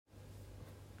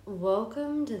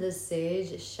Welcome to the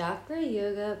Sage Chakra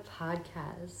Yoga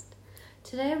podcast.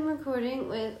 Today I'm recording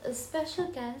with a special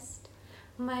guest,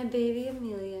 my baby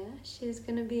Amelia. She's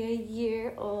going to be a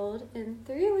year old in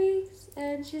 3 weeks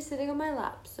and she's sitting on my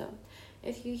lap. So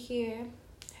if you hear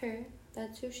her,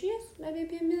 that's who she is, my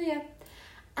baby Amelia.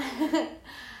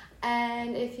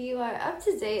 And if you are up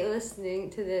to date listening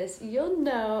to this, you'll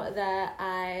know that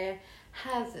I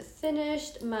have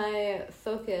finished my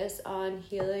focus on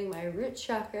healing my root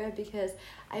chakra because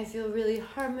I feel really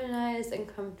harmonized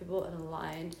and comfortable and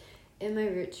aligned in my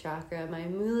root chakra, my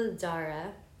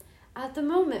Muladhara, at the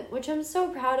moment, which I'm so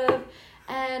proud of.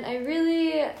 And I'm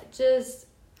really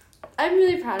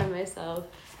proud of myself.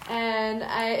 And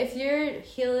if you're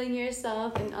healing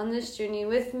yourself and on this journey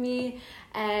with me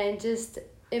and just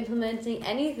implementing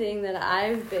anything that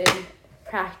I've been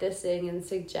practicing and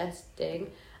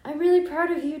suggesting, I'm really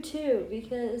proud of you too,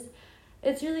 because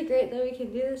it's really great that we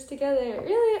can do this together.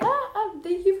 Really,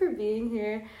 thank you for being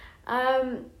here.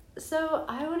 So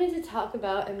I wanted to talk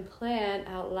about and plan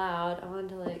out loud. I wanted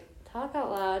to talk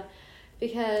out loud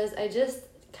because I just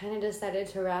kind of decided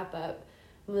to wrap up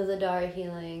Muladhara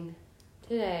healing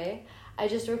today. I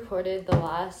just recorded the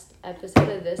last episode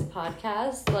of this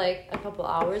podcast a couple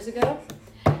hours ago.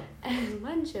 And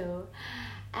Manjo.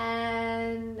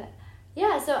 And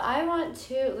yeah, so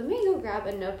let me go grab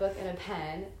a notebook and a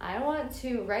pen. I want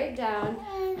to write down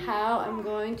how I'm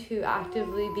going to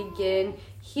actively begin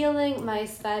healing my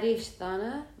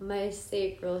Svadisthana, my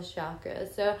sacral chakra.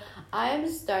 So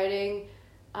I'm starting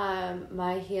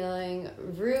my healing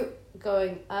route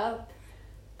going up,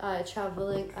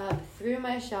 traveling up through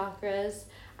my chakras.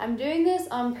 I'm doing this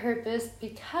on purpose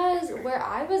because where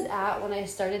I was at when I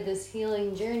started this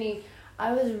healing journey,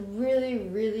 I was really,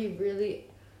 really, really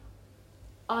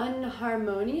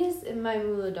unharmonious in my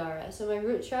Muladhara. So my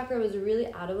root chakra was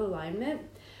really out of alignment.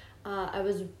 I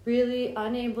was really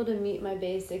unable to meet my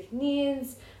basic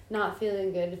needs, not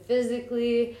feeling good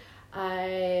physically.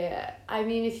 I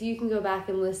mean, if you can go back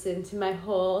and listen to my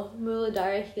whole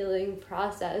Muladhara healing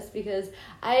process, because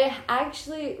I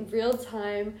actually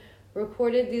real-time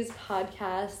recorded these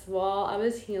podcasts while I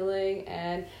was healing,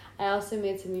 and I also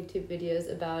made some YouTube videos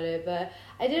about it, but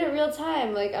I did it real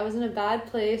time. I was in a bad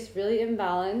place, really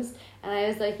imbalanced, and I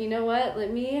was like, you know what,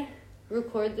 let me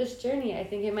record this journey. I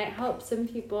think it might help some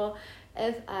people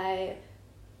if I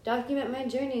document my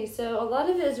journey. So a lot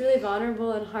of it is really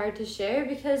vulnerable and hard to share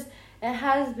because it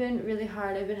has been really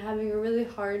hard. I've been having a really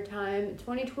hard time.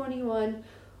 2021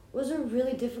 was a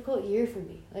really difficult year for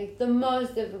me, the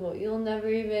most difficult.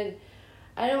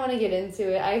 I don't want to get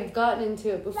into it. I've gotten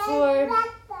into it before.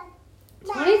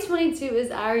 2022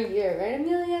 is our year, right,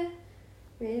 Amelia?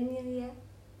 Right,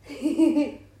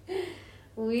 Amelia?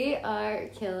 We are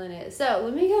killing it. So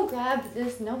let me go grab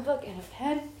this notebook and a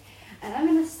pen, and I'm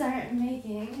going to start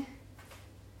making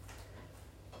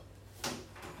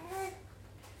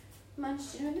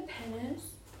Munch, do you know what the pen is?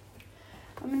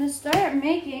 I'm going to start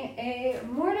making a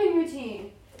morning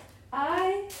routine.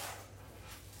 I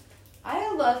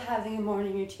love having a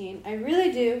morning routine. I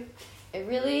really do. It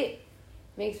really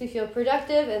makes me feel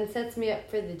productive and sets me up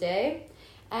for the day.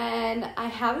 And I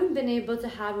haven't been able to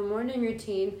have a morning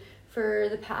routine for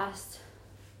the past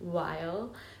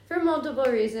while for multiple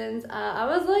reasons. I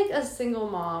was a single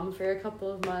mom for a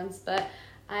couple of months, but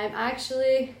I'm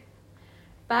actually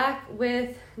back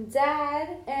with Dad,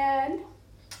 and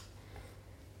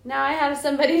now I have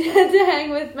somebody to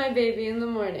hang with my baby in the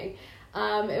morning.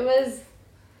 It was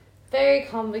very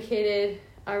complicated.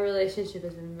 Our relationship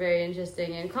has been very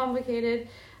interesting and complicated.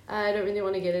 I don't really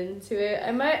want to get into it.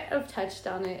 I might have touched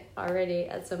on it already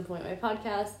at some point in my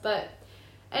podcast. But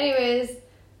anyways,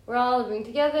 we're all living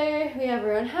together. We have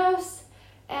our own house.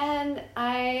 And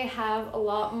I have a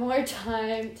lot more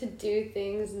time to do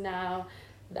things now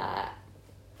that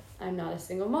I'm not a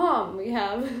single mom. We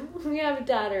have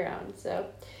Dad around. So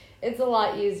it's a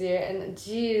lot easier. And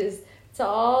geez, to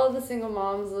all the single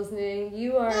moms listening,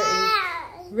 you are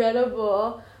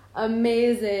incredible,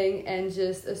 amazing, and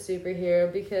just a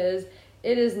superhero, because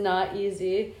it is not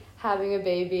easy having a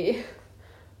baby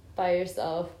by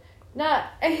yourself.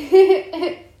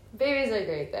 Babies are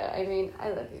great though. I mean, I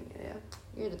love you, Amelia.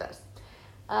 You're the best.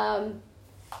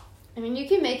 You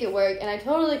can make it work, and I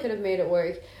totally could have made it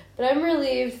work, but I'm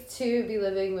relieved to be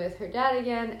living with her dad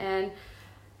again, and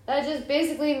that just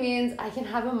basically means I can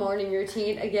have a morning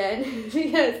routine again,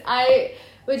 because I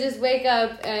would just wake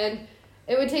up and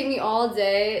it would take me all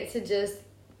day to just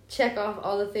check off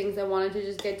all the things I wanted to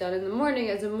just get done in the morning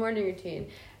as a morning routine.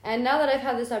 And now that I've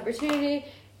had this opportunity,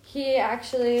 he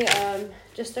actually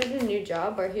just started a new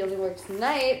job where he only works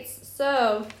nights.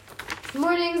 So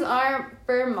mornings are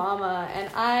for mama, and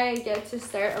I get to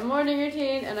start a morning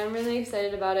routine, and I'm really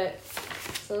excited about it.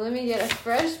 So let me get a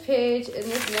fresh page in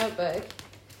this notebook.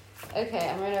 Okay,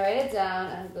 I'm going to write it down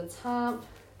at the top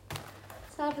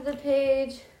of the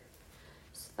page.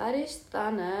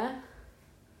 Svadisthana.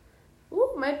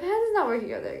 Ooh, my pen's not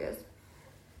working. Oh, there it goes.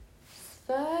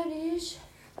 Svadisthana.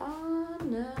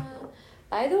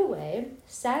 By the way,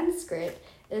 Sanskrit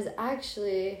is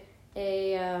actually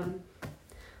a,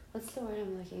 what's the word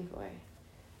I'm looking for?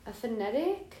 A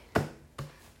phonetic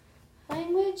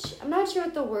language? I'm not sure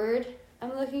what the word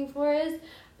I'm looking for is,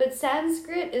 but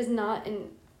Sanskrit is not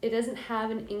it doesn't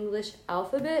have an English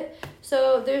alphabet,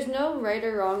 so there's no right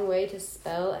or wrong way to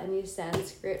spell any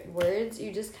Sanskrit words.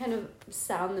 You just kind of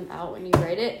sound them out when you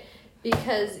write it,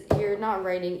 because you're not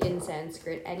writing in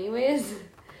Sanskrit anyways.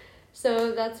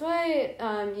 So that's why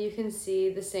you can see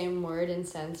the same word in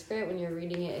Sanskrit when you're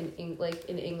reading it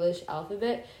in English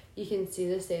alphabet. You can see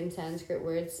the same Sanskrit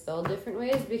words spelled different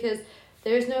ways, because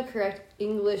there's no correct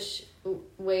English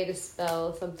way to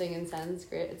spell something in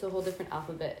Sanskrit. It's a whole different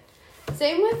alphabet.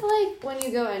 Same with like when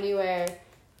you go anywhere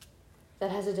that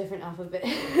has a different alphabet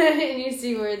and you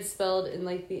see words spelled in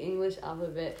like the English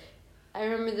alphabet. I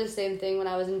remember the same thing when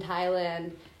I was in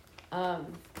Thailand,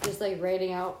 just like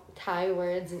writing out Thai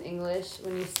words in English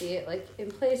when you see it like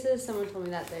in places. Someone told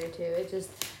me that there too. It just,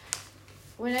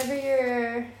 whenever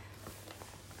you're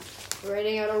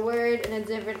writing out a word in a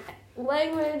different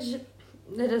language,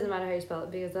 it doesn't matter how you spell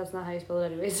it, because that's not how you spell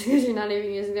it anyways, because you're not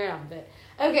even using their alphabet.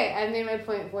 Okay, I made my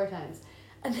point 4 times.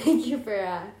 And thank you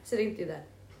for sitting through that.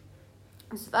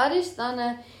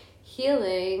 Svadisthana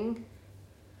healing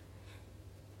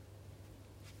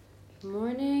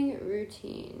morning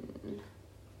routine.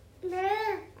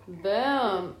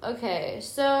 Boom. Okay,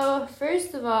 so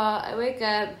first of all, I wake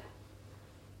up.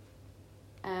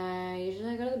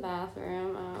 Usually I go to the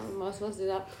bathroom. Most of us do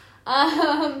that.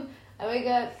 I wake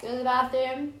up, go to the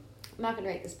bathroom. I'm not going to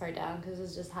write this part down because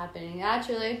it's just happening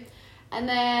naturally. And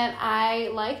then I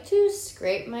like to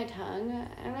scrape my tongue.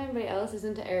 I don't know if anybody else is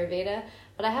into Ayurveda,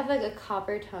 but I have like a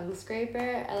copper tongue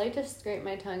scraper. I like to scrape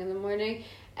my tongue in the morning,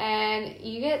 and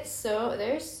there's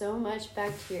so much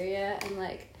bacteria and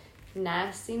like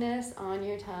nastiness on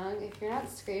your tongue. If you're not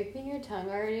scraping your tongue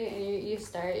already and you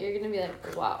start, you're going to be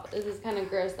like, wow, this is kind of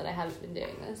gross that I haven't been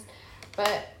doing this.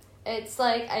 But it's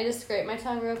like I just scrape my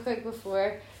tongue real quick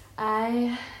before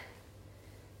I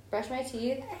brush my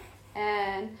teeth,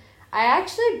 and I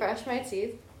actually brush my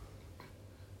teeth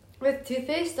with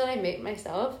toothpaste that I make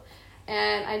myself,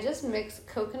 and I just mix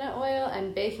coconut oil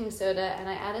and baking soda, and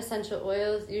I add essential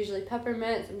oils, usually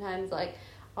peppermint. Sometimes like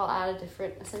I'll add a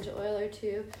different essential oil or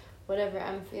two, whatever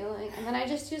I'm feeling, and then I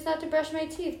just use that to brush my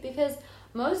teeth, because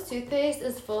most toothpaste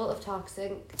is full of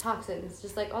toxins,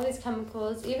 just like all these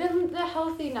chemicals. Even the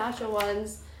healthy natural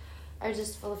ones are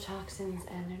just full of toxins,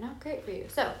 and they're not great for you.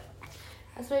 So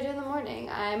that's what I do in the morning.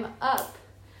 I'm up,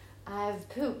 I've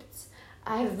pooped,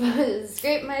 I've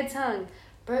scraped my tongue,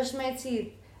 brushed my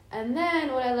teeth, and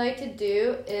then what I like to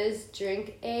do is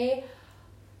drink a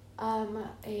mug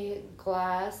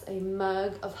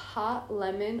of hot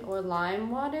lemon or lime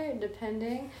water,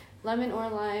 depending. Lemon or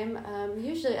lime.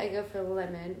 Usually I go for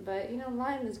lemon, but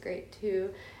lime is great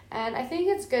too. And I think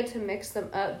it's good to mix them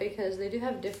up because they do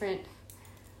have different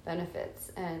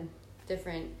benefits and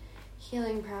different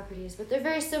healing properties, but they're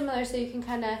very similar, so you can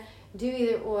kind of do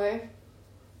either or.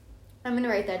 I'm going to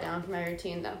write that down for my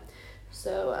routine though.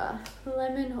 So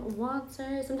lemon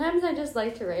water. Sometimes I just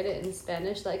like to write it in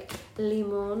Spanish, like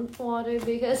limon water,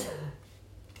 because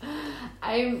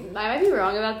I might be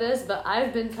wrong about this, but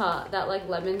I've been taught that like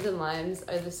lemons and limes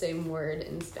are the same word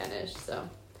in Spanish, so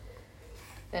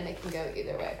then it can go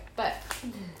either way. But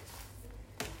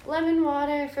lemon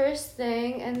water first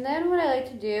thing, and then what I like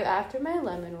to do after my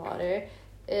lemon water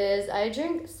is I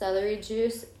drink celery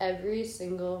juice every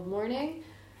single morning.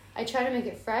 I try to make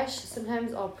it fresh.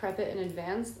 Sometimes I'll prep it in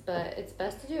advance, but it's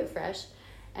best to do it fresh,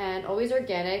 and always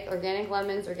organic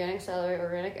lemons, organic celery,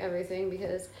 organic everything,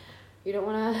 because you don't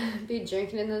want to be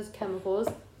drinking in those chemicals.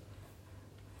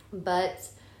 But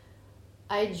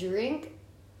I drink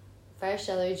fresh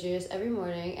celery juice every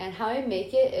morning, and how I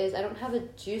make it is I don't have a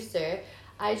juicer.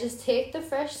 I just take the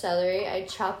fresh celery, I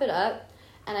chop it up,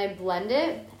 and I blend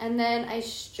it, and then I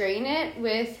strain it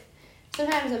with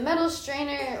sometimes a metal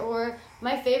strainer, or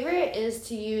my favorite is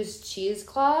to use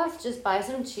cheesecloth. Just buy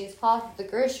some cheesecloth at the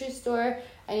grocery store,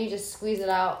 and you just squeeze it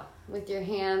out with your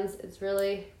hands. It's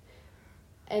really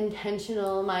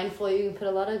intentional, mindful. You can put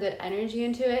a lot of good energy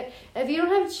into it. If you don't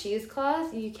have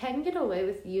cheesecloth, you can get away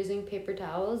with using paper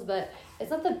towels, but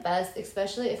it's not the best,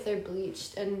 especially if they're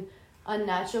bleached and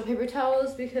unnatural paper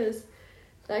towels, because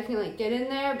that can like get in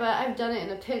there, but I've done it in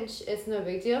a pinch. It's no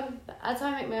big deal. But that's how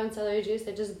I make my own celery juice.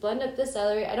 I just blend up the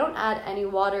celery. I don't add any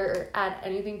water or add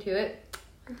anything to it.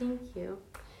 Thank you.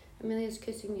 Amelia's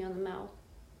kissing me on the mouth.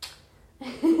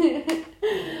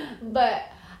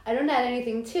 But I don't add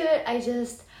anything to it. I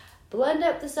just blend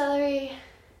up the celery,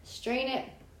 strain it,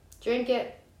 drink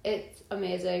it. It's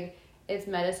amazing. It's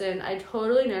medicine. I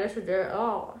totally noticed a difference.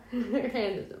 Oh, her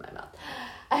hand is in my mouth.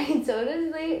 I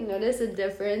totally notice a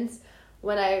difference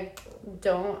when I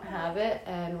don't have it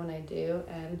and when I do.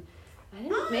 And I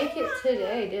didn't make it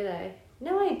today, did I?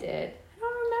 No, I did. I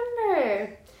don't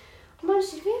remember. Mom,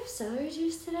 did we have celery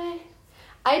juice today?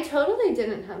 I totally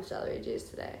didn't have celery juice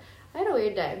today. I had a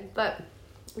weird day, but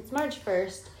it's March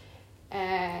 1st.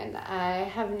 And I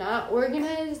have not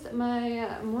organized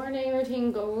my morning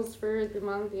routine goals for the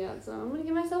month yet, so I'm going to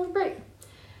give myself a break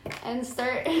and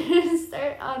start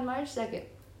on March 2nd.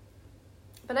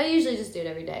 But I usually just do it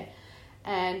every day.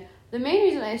 And the main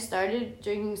reason I started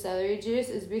drinking celery juice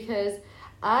is because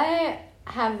I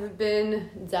have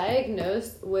been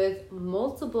diagnosed with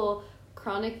multiple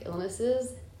chronic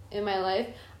illnesses in my life.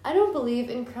 I don't believe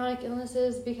in chronic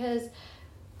illnesses because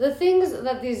the things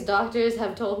that these doctors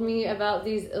have told me about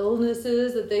these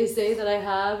illnesses that they say that I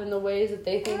have and the ways that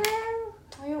they think...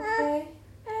 Are you okay?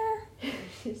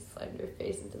 She slammed her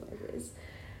face into my face.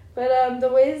 But the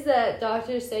ways that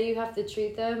doctors say you have to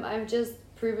treat them, I've just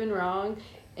proven wrong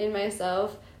in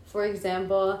myself. For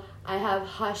example, I have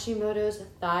Hashimoto's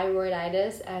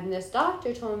thyroiditis, and this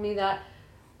doctor told me that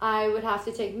I would have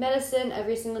to take medicine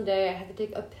every single day. I had to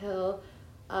take a pill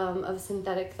of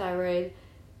synthetic thyroid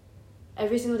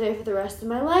every single day for the rest of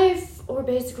my life, or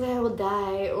basically I will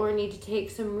die, or need to take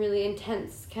some really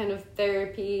intense kind of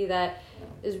therapy that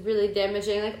is really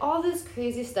damaging, like all this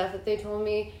crazy stuff that they told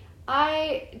me.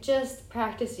 I just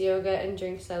practice yoga and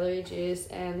drink celery juice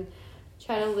and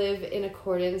try to live in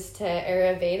accordance to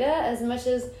Ayurveda as much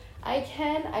as I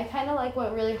can. I kind of like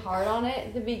went really hard on it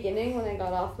at the beginning when I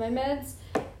got off my meds,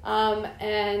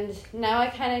 and now I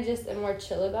kind of just am more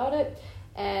chill about it.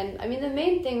 And I mean, the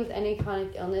main thing with any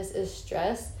chronic illness is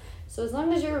stress. So as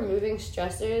long as you're removing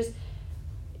stressors,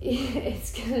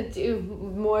 it's going to do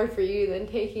more for you than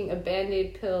taking a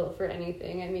Band-Aid pill for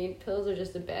anything. I mean, pills are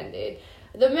just a Band-Aid.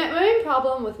 The main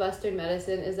problem with Western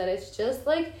medicine is that it's just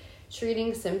like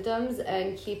treating symptoms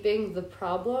and keeping the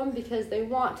problem because they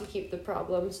want to keep the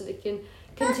problem so they can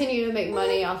continue to make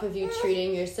money off of you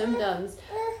treating your symptoms,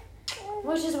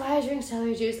 which is why I drink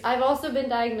celery juice. I've also been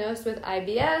diagnosed with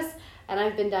IBS, and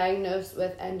I've been diagnosed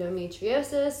with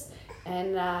endometriosis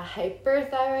and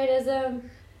hyperthyroidism.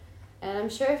 And I'm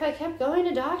sure if I kept going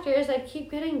to doctors, I'd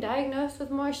keep getting diagnosed with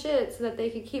more shit so that they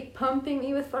could keep pumping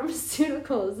me with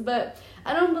pharmaceuticals. But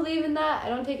I don't believe in that. I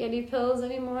don't take any pills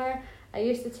anymore. I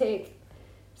used to take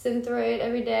Synthroid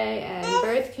every day and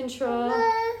birth control.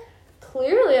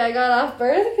 Clearly, I got off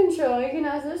birth control. You can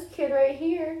ask this kid right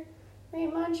here.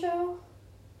 Right, Mancho?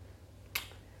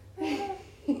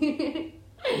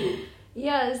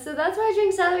 Yeah, so that's why I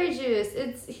drink celery juice.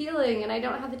 It's healing, and I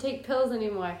don't have to take pills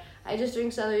anymore. I just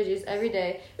drink celery juice every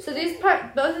day. So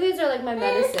both of these are like my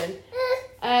medicine.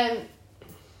 And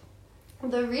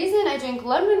the reason I drink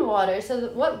lemon water,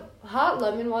 hot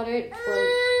lemon water for...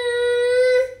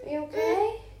 Are you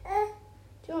okay?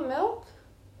 Do you want milk?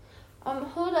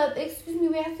 Hold up, excuse me,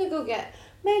 we have to go get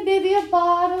my baby a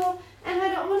bottle, and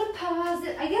I don't want to pause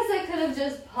it. I guess I could have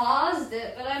just paused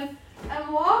it, but I'm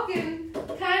walking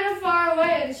kind of far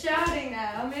away and shouting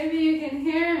now. Maybe you can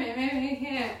hear me, maybe you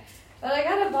can't. But I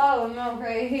got a bottle of milk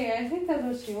right here. I think that's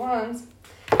what she wants.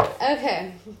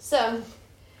 Okay, so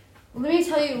let me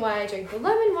tell you why I drink the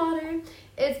lemon water.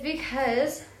 It's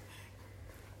because,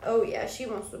 oh yeah, she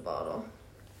wants the bottle.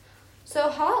 So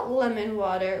hot lemon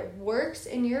water works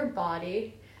in your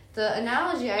body. The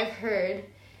analogy I've heard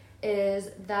is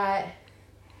that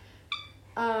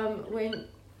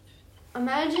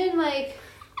imagine like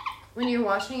when you're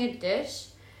washing a dish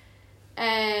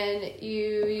and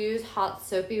you use hot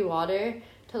soapy water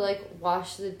to like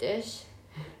wash the dish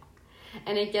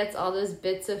and it gets all those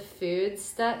bits of food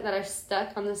that are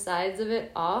stuck on the sides of it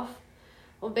off.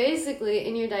 Well, basically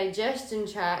in your digestion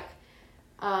tract,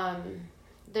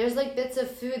 there's like bits of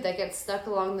food that get stuck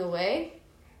along the way,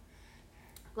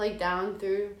 like down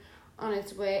through on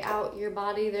its way out your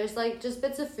body. There's like just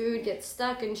bits of food get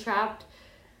stuck and trapped.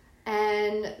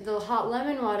 And the hot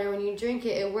lemon water, when you drink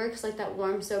it, it works like that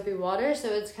warm soapy water. So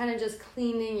it's kind of just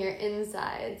cleaning your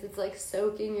insides. It's like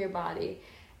soaking your body.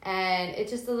 And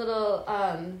it's just a little,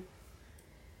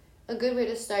 a good way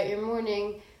to start your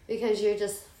morning because you're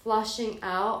just flushing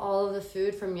out all of the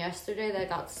food from yesterday that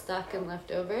got stuck and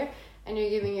left over. And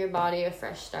you're giving your body a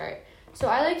fresh start. So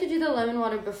I like to do the lemon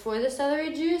water before the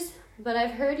celery juice, but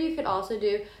I've heard you could also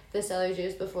do the celery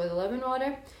juice before the lemon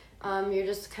water. You're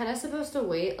just kind of supposed to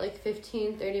wait like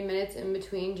 15, 30 minutes in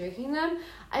between drinking them.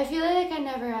 I feel like I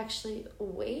never actually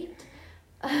wait.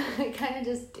 I kind of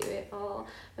just do it all.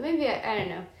 But maybe, I don't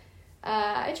know.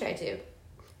 I try to.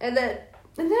 And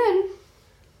then,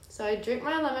 so I drink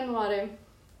my lemon water,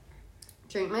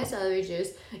 drink my celery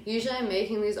juice. Usually I'm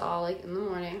making these all like in the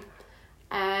morning.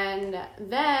 And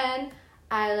then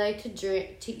I like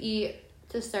to eat,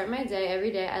 to start my day every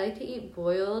day, I like to eat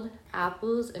boiled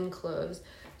apples and cloves.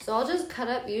 So I'll just cut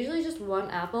up usually just one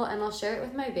apple, and I'll share it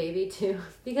with my baby too,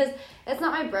 because it's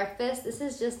not my breakfast. This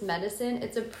is just medicine.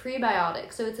 It's a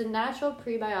prebiotic. So it's a natural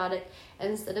prebiotic.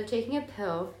 And instead of taking a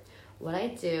pill, what I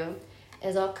do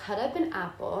is I'll cut up an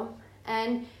apple,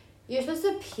 and you're supposed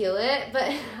to peel it,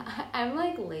 but I'm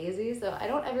like lazy, so I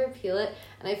don't ever peel it.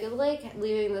 And I feel like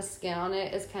leaving the skin on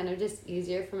it is kind of just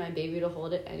easier for my baby to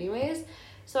hold it anyways.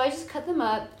 So I just cut them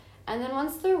up, and then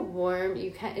once they're warm,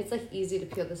 it's like easy to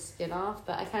peel the skin off,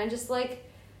 but I kind of just like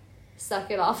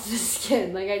suck it off the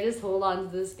skin. Like I just hold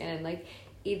on to the skin and like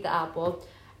eat the apple.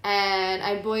 And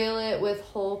I boil it with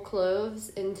whole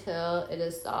cloves until it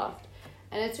is soft.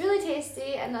 And it's really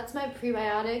tasty, and that's my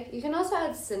prebiotic. You can also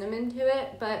add cinnamon to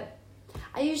it, but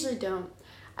I usually don't.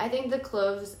 I think the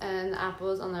cloves and the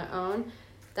apples on their own,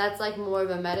 that's like more of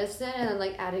a medicine, and then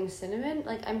like adding cinnamon,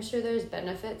 like I'm sure there's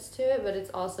benefits to it, but it's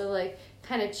also like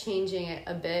kind of changing it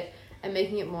a bit and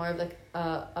making it more of like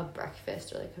a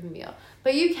breakfast or like a meal.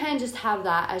 But you can just have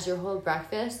that as your whole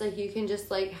breakfast. Like you can just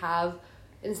like have,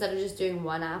 instead of just doing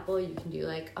one apple, you can do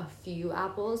like a few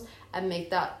apples and make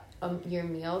that your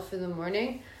meal for the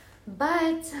morning.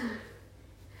 But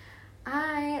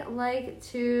I like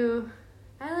to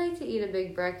eat a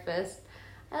big breakfast.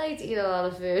 I like to eat a lot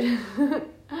of food.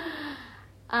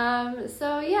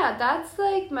 So yeah, that's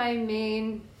like my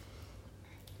main,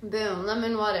 boom,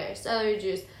 lemon water, celery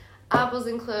juice, apples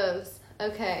and cloves.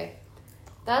 Okay,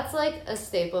 that's like a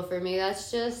staple for me.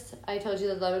 That's just, I told you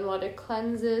the lemon water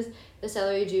cleanses, the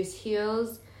celery juice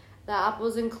heals, the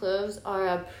apples and cloves are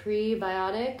a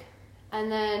prebiotic, and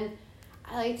then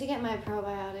I like to get my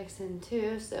probiotics in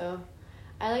too. So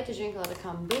I like to drink a lot of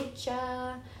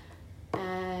kombucha,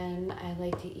 and I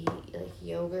like to eat like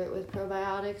yogurt with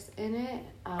probiotics in it.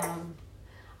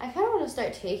 I kind of want to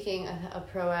start taking a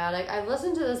probiotic. I've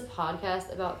listened to this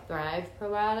podcast about Thrive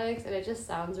probiotics, and it just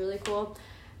sounds really cool,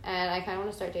 and I kind of want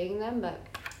to start taking them. But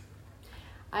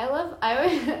I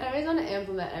always want to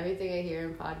implement everything I hear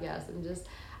in podcasts, and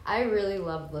I really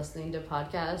love listening to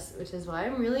podcasts, which is why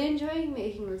I'm really enjoying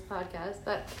making this podcast.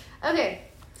 But okay,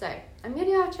 sorry, I'm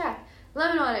getting off track.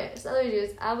 Lemon water, celery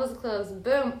juice, apples, cloves,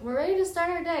 boom, we're ready to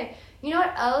start our day. You know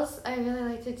what else I really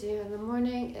like to do in the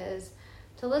morning is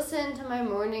to listen to my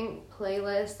morning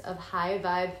playlist of high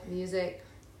vibe music,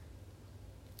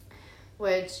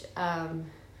 which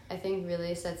I think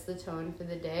really sets the tone for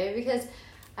the day, because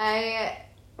I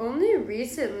only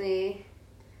recently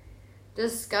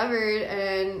discovered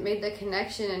and made the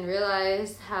connection and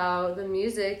realized how the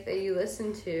music that you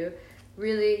listen to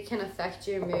really can affect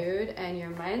your mood and your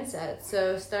mindset.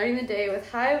 So starting the day with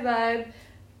high vibe,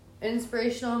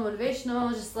 inspirational, motivational,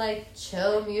 just like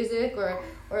chill music,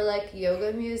 or like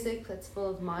yoga music that's full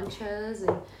of mantras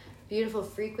and beautiful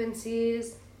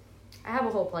frequencies. I have a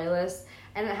whole playlist,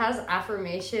 and it has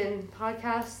affirmation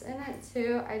podcasts in it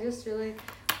too. I just really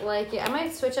like it. I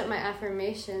might switch up my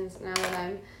affirmations now that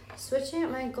I'm switching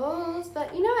up my goals,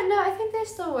 but you know what? No, I think they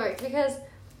still work, because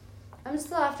I'm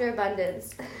still after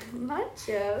abundance.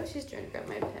 Macho, she's trying to grab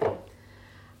my pen.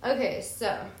 Okay,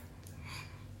 so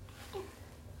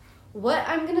what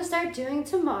I'm going to start doing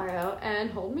tomorrow,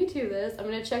 and hold me to this, I'm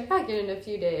going to check back in a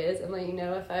few days and let you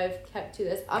know if I've kept to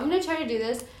this. I'm going to try to do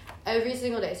this every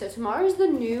single day. So tomorrow is the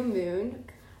new moon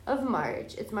of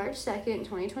March. It's March 2nd,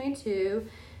 2022.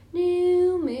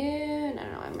 New moon. I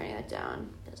don't know why I'm writing that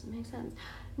down. Doesn't make sense.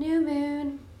 New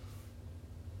moon.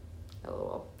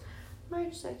 LOL.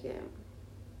 March 2nd.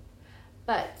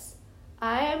 But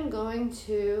I am going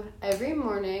to, every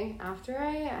morning after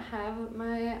I have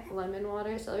my lemon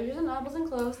water, celery juice, and apples and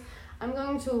cloves, I'm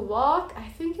going to walk. I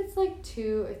think it's like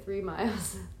 2 or 3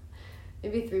 miles.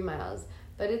 Maybe 3 miles.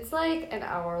 But it's like an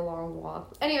hour-long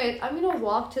walk. Anyway, I'm going to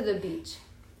walk to the beach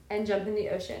and jump in the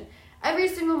ocean. Every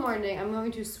single morning, I'm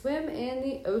going to swim in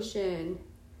the ocean.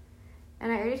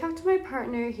 And I already talked to my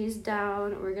partner. He's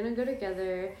down. We're going to go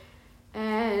together.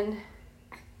 And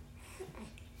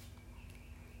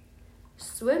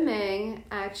swimming,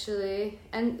 actually,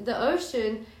 and the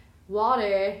ocean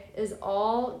water is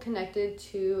all connected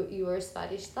to your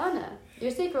Svadisthana,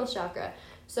 your sacral chakra.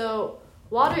 So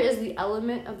water is the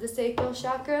element of the sacral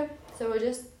chakra. So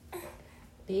just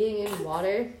being in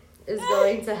water is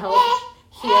going to help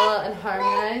heal and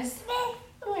harmonize.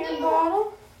 Oh, your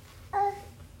bottle.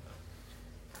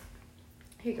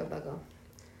 Here you go, Buggle.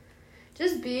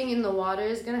 Just being in the water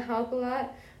is going to help a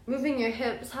lot. Moving your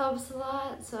hips helps a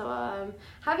lot. So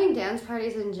having dance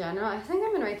parties in general, I think I'm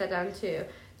going to write that down too.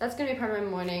 That's going to be part of my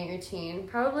morning routine.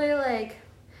 Probably like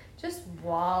just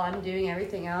while I'm doing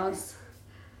everything else.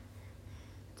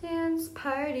 Dance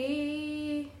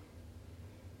party.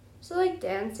 So like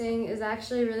dancing is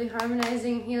actually really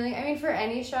harmonizing and healing. I mean, for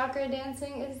any chakra,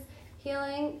 dancing is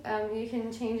healing. You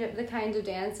can change up the kinds of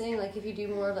dancing. Like if you do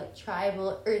more of like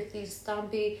tribal, earthy,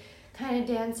 stompy kind of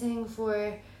dancing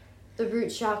for the root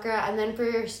chakra, and then for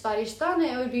your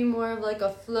Svadisthana, it would be more of like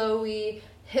a flowy,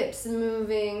 hips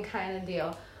moving kind of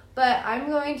deal. But I'm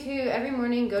going to every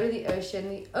morning go to the ocean.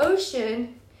 The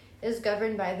ocean is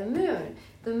governed by the moon.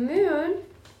 The moon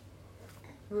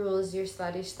rules your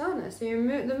Svadisthana. So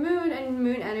the moon and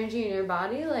moon energy in your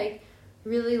body like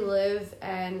really live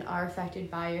and are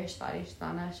affected by your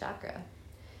Svadisthana chakra.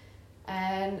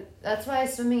 And that's why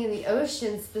swimming in the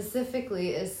ocean specifically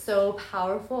is so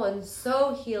powerful and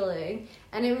so healing.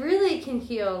 And it really can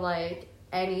heal like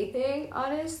anything,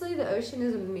 honestly. The ocean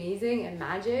is amazing and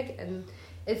magic, and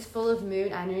it's full of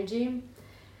moon energy.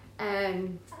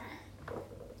 And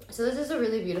so this is a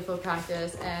really beautiful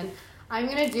practice, and I'm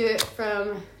going to do it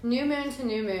from new moon to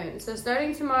new moon. So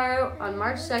starting tomorrow on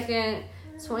March 2nd,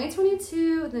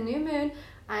 2022, the new moon,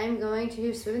 I'm going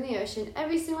to swim in the ocean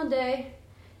every single day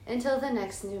until the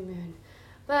next new moon.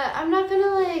 But I'm not going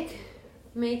to like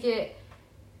make it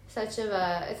such of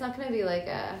a, it's not going to be like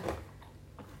a,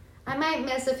 I might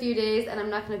miss a few days and I'm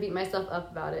not going to beat myself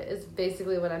up about it, is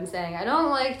basically what I'm saying. I don't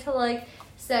like to like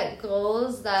set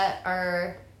goals that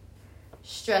are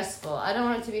stressful. I don't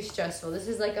want it to be stressful. This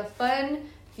is like a fun,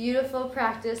 beautiful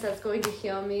practice that's going to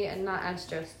heal me and not add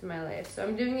stress to my life. So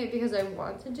I'm doing it because I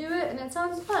want to do it and it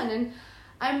sounds fun, and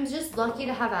I'm just lucky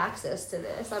to have access to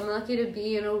this. I'm lucky to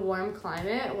be in a warm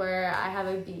climate where I have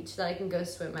a beach that I can go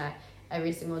swim at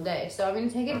every single day. So I'm going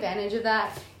to take advantage of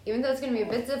that, even though it's going to be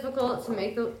a bit difficult to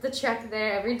make the trek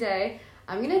there every day.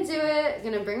 I'm going to do it. I'm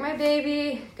going to bring my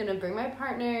baby, going to bring my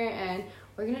partner, and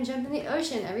we're going to jump in the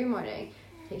ocean every morning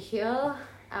to heal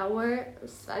our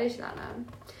Svadisthana.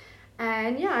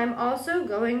 And yeah, I'm also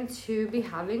going to be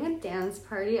having a dance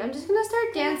party. I'm just going to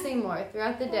start dancing more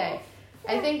throughout the day.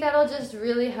 I think that'll just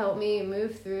really help me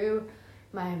move through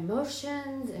my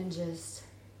emotions and just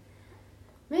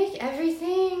make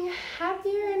everything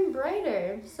happier and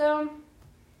brighter. So, I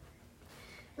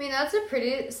mean, that's a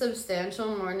pretty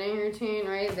substantial morning routine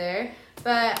right there.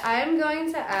 But I'm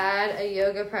going to add a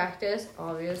yoga practice,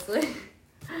 obviously.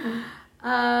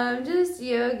 Just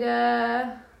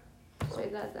yoga. Just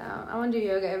write that down. I want to do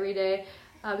yoga every day.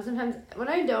 Sometimes when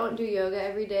I don't do yoga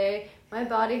every day, my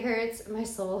body hurts, my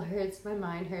soul hurts, my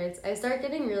mind hurts. I start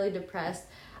getting really depressed.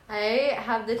 I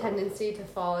have the tendency to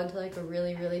fall into like a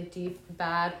really, really deep,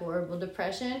 bad, horrible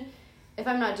depression if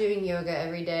I'm not doing yoga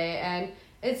every day. And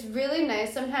it's really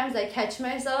nice. Sometimes I catch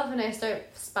myself and I start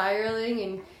spiraling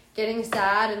and getting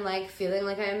sad and like feeling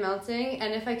like I'm melting.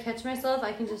 And if I catch myself,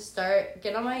 I can just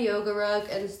get on my yoga rug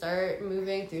and start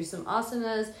moving through some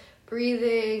asanas,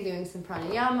 breathing, doing some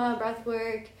pranayama, breath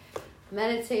work,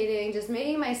 meditating, just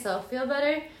making myself feel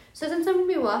better. So since I'm going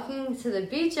to be walking to the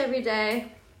beach every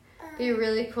day, it'd be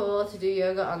really cool to do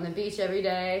yoga on the beach every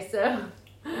day. So,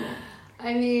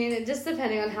 I mean, just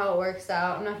depending on how it works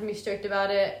out. I'm not going to be strict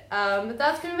about it. But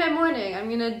that's going to be my morning. I'm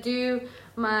going to do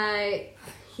my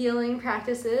healing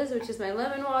practices, which is my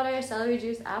lemon water, celery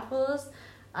juice, apples.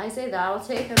 I say that will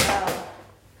take about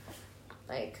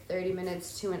like 30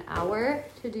 minutes to an hour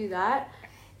to do that.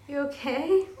 You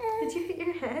okay? Did you hit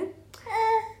your head?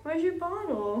 Where's your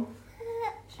bottle?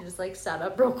 She just like sat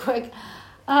up real quick.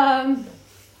 Yeah,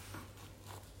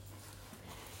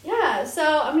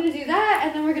 so I'm going to do that,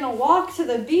 and then we're going to walk to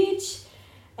the beach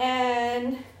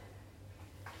and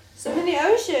swim in the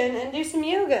ocean and do some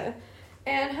yoga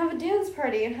and have a dance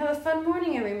party and have a fun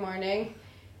morning every morning,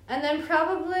 and then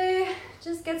probably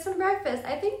just get some breakfast.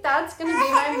 I think that's going to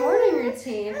be my morning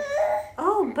routine.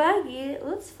 Oh, Buggy,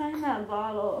 let's find that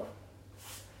bottle.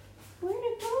 Where'd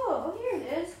it go? Oh, here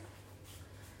it is.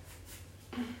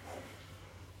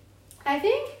 I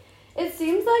think it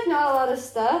seems like not a lot of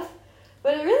stuff,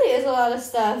 but it really is a lot of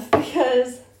stuff,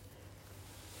 because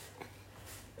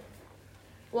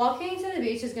walking to the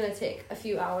beach is going to take a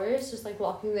few hours, just like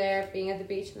walking there, being at the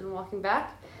beach, and then walking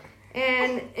back.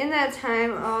 And in that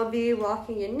time, I'll be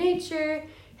walking in nature,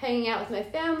 hanging out with my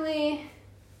family,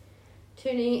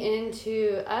 tuning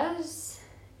into us,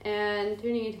 and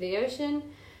tuning into the ocean.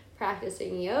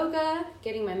 practicing yoga,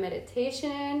 getting my meditation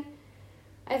in.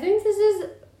 I think this is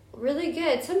really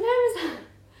good. Sometimes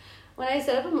when I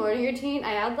set up a morning routine,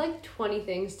 I add like 20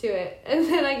 things to it. And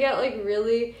then I get like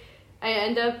I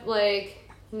end up like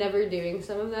never doing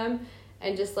some of them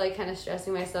and just like kind of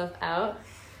stressing myself out.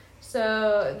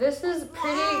 So this is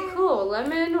pretty cool.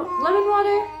 Lemon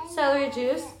water, celery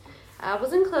juice,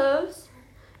 apples and cloves,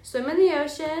 swim in the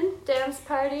ocean, dance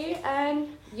party, and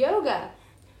yoga.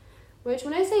 Which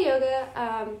when I say yoga,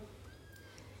 I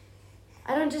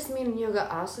don't just mean yoga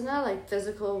asana, like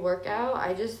physical workout.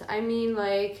 I mean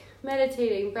like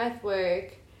meditating, breath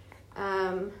work,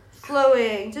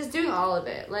 flowing, just doing all of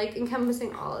it, like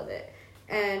encompassing all of it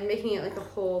and making it like a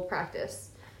whole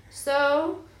practice.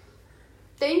 So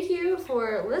thank you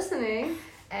for listening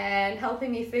and helping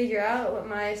me figure out what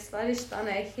my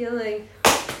Svadisthana healing,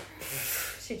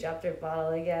 she dropped her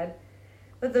bottle again,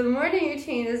 what the morning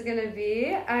routine is going to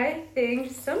be. I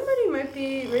think somebody might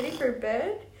be ready for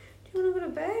bed. Do you want to go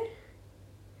to bed?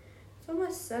 It's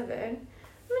almost 7. I'm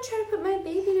going to try to put my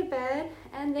baby to bed.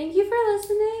 And thank you for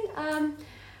listening.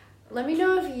 Let me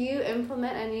know if you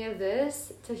implement any of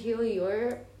this to heal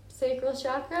your sacral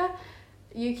chakra.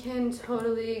 You can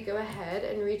totally go ahead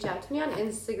and reach out to me on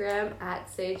Instagram at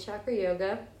Sage Chakra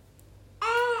Yoga.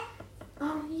 Oh,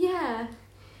 yeah.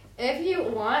 If you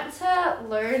want to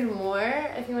learn more,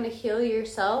 if you want to heal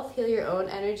yourself, heal your own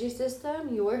energy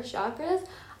system, your chakras,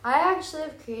 I actually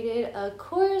have created a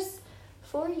course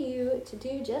for you to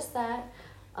do just that.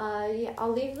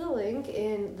 I'll leave the link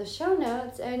in the show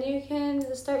notes, and you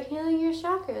can start healing your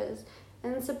chakras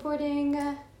and supporting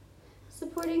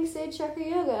Sage Chakra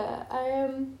Yoga. I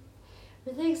am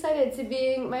really excited to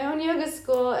being my own yoga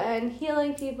school and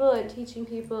healing people and teaching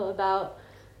people about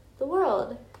the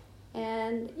world.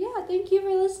 And yeah, thank you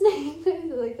for listening.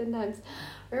 Like sometimes,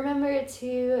 remember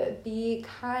to be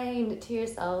kind to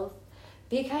yourself,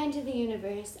 be kind to the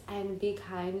universe, and be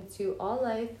kind to all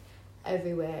life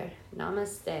everywhere.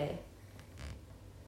 Namaste.